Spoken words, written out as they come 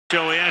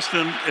Joe asked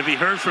him if he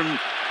heard from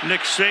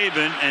Nick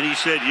Saban, and he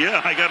said,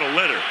 yeah, I got a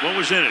letter. What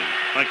was in it?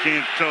 I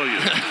can't tell you.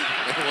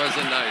 It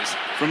wasn't nice.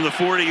 From the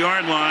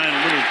 40-yard line,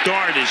 a little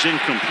dart is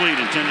incomplete,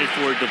 intended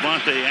for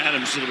Davante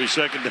Adams. It'll be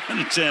second down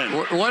and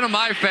 10. One of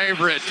my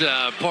favorite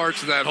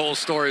parts of that whole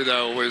story,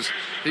 though, was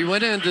he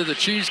went into the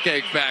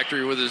Cheesecake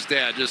Factory with his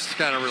dad, just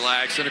kind of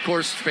relaxed. And, of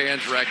course,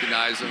 fans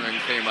recognized him and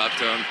came up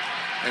to him.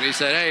 And he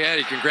said, hey,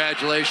 Eddie,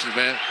 congratulations,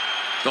 man.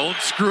 Don't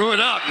screw it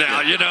up now,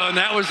 you know, and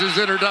that was his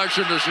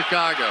introduction to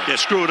Chicago. Yeah,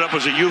 screw it up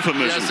was a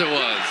euphemism. Yes, it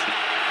was.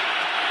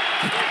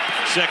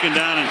 Second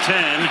down and 10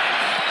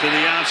 to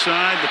the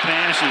outside. The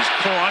pass is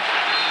caught.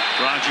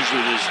 Rodgers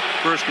with his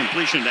first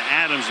completion to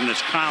Adams, and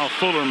it's Kyle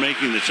Fuller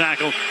making the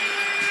tackle.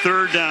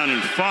 Third down and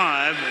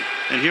 5.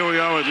 And here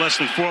we are with less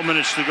than 4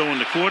 minutes to go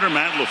in the quarter.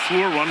 Matt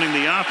LaFleur running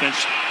the offense.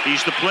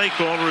 He's the play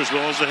caller as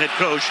well as the head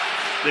coach.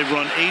 They've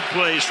run 8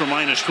 plays for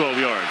minus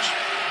 12 yards.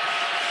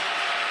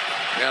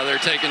 Yeah,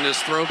 they're taking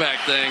this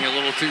throwback thing a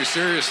little too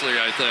seriously,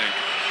 I think.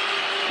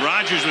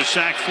 Rodgers was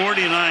sacked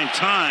 49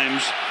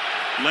 times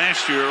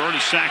last year.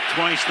 Already sacked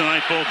twice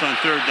tonight, both on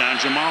third down.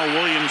 Jamal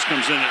Williams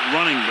comes in at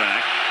running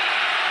back.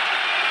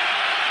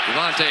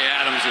 Davante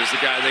Adams is the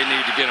guy they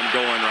need to get him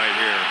going right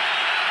here.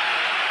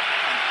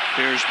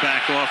 Bears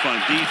back off on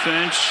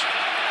defense.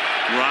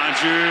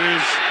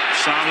 Rodgers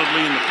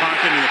solidly in the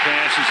pocket, and the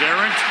pass is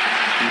errant.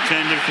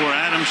 Intended for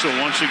Adams, so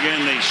once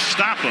again they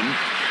stop him.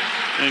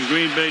 And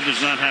Green Bay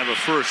does not have a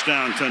first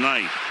down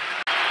tonight.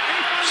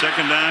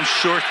 Second down,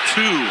 short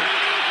 2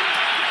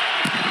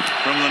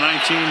 from the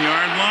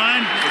 19-yard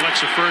line.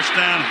 Collects a first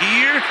down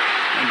here.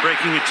 And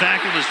breaking a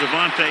tackle is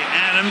Davante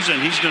Adams,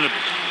 and he's going to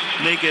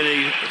make it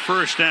a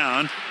first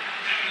down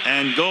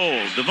and goal.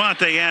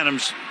 Davante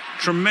Adams,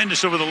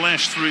 tremendous over the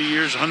last 3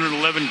 years.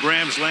 111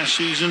 grams last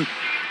season.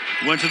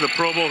 Went to the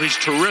Pro Bowl. He's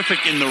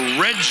terrific in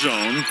the red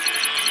zone.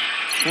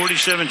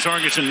 47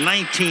 targets and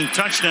 19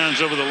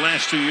 touchdowns over the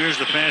last 2 years.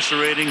 The passer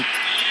rating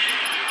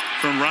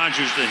from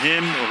Rodgers to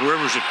him, or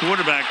whoever's a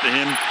quarterback to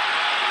him,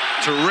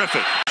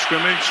 terrific.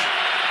 Scrimmage,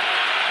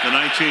 the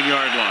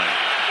 19-yard line.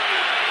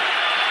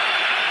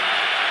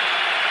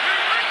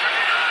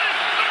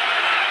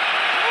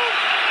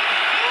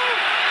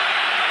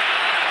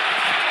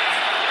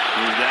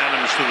 Moved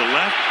Adams to the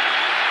left.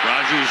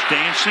 Rodgers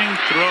dancing,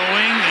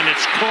 throwing, and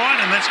it's caught,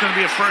 and that's going to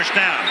be a first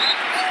down.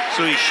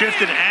 So he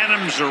shifted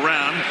Adams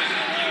around,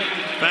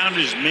 found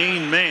his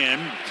main man,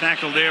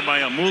 tackled there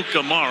by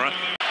Amukamara.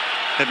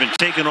 Had been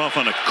taken off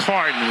on a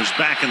cart and was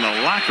back in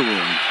the locker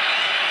room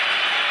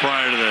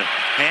prior to the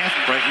half.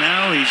 Right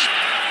now he's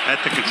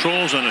at the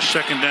controls on a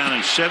second down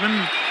and 7,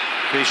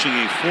 facing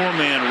a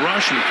 4-man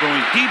rush and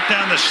throwing deep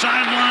down the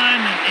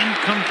sideline.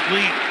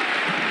 Incomplete.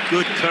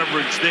 Good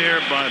coverage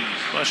there by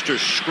Buster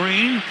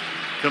Screen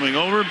coming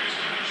over.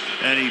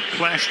 And he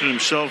plastered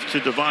himself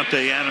to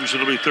Davante Adams.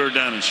 It'll be third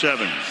down and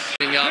 7.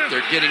 Up,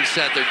 they're getting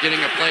set, they're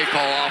getting a play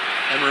call off.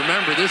 And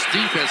remember, this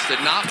defense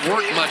did not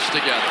work much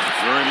together.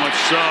 Very much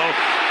so.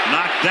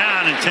 Knocked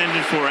down,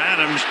 intended for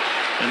Adams.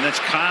 And that's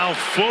Kyle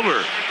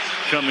Fuller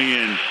coming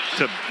in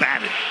to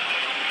bat it.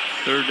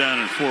 Third down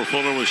and 4.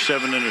 Fuller with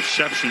 7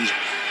 interceptions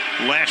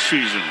last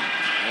season.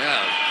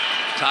 Yeah,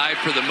 tied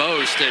for the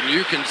most. And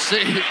you can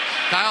see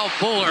Kyle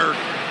Fuller,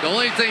 the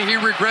only thing he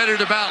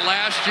regretted about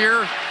last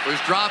year was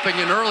dropping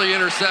an early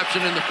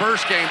interception in the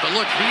first game. But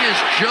look, he is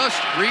just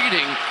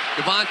reading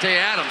Davante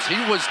Adams. He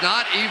was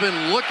not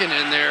even looking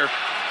in there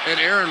at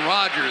Aaron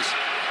Rodgers.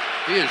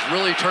 He has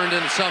really turned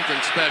into something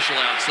special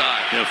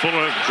outside. Yeah,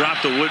 Fuller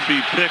dropped a would-be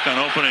pick on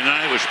opening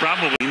night, which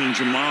probably, and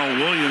Jamal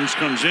Williams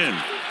comes in.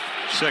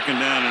 Second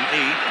down and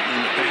 8, and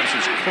the pass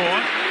is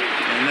caught.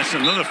 And that's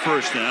another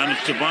first down.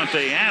 It's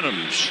Davante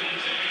Adams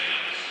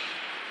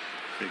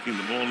taking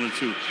the ball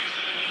into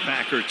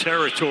Packer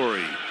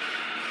territory.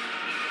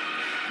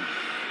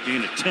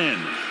 Gain of 10.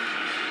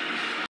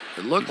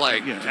 It looked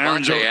like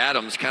Davante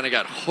Adams kind of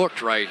got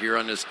hooked right here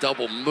on this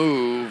double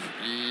move.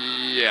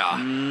 Yeah.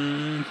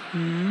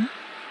 Mm-hmm.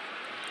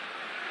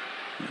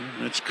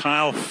 That's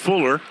Kyle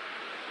Fuller.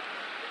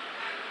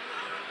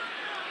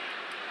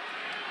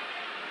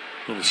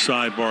 Little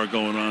sidebar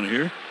going on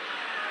here.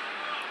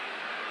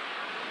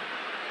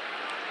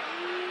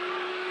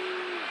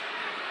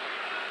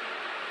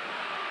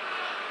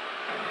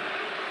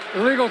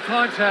 Illegal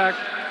contact,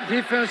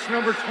 defense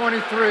number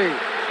 23.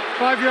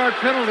 5-yard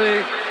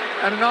penalty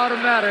and an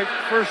automatic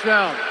first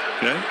down.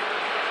 Okay.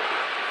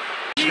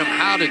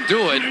 How to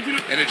do it,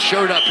 and it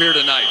showed up here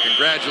tonight.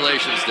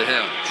 Congratulations to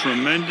him.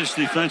 Tremendous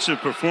defensive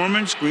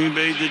performance. Green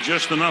Bay did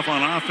just enough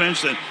on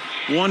offense. That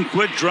one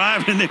quick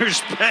drive, and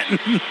there's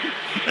Patton.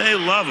 They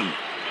love him.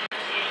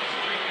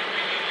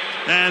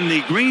 And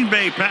the Green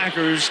Bay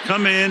Packers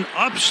come in,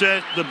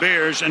 upset the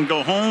Bears, and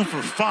go home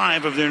for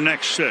 5 of their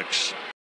next 6.